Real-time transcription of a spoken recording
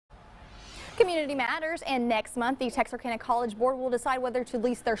Community matters, and next month the Texarkana College Board will decide whether to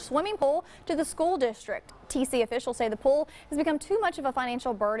lease their swimming pool to the school district. TC officials say the pool has become too much of a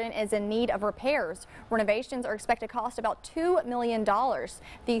financial burden and is in need of repairs. Renovations are expected to cost about $2 million.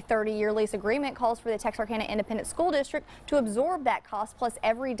 The 30-year lease agreement calls for the Texarkana Independent School District to absorb that cost plus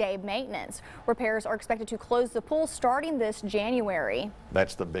everyday maintenance. Repairs are expected to close the pool starting this January.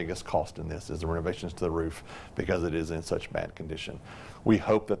 That's the biggest cost in this, is the renovations to the roof, because it is in such bad condition. We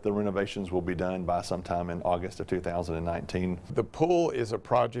hope that the renovations will be done by sometime in August of 2019. The pool is a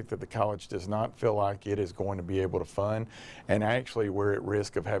project that the college does not feel like it is going to be able to fund, and actually we're at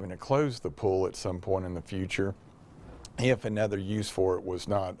risk of having to close the pool at some point in the future if another use for it was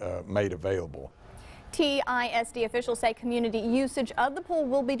not made available. TISD officials say community usage of the pool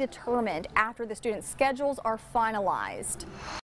will be determined after the students' schedules are finalized.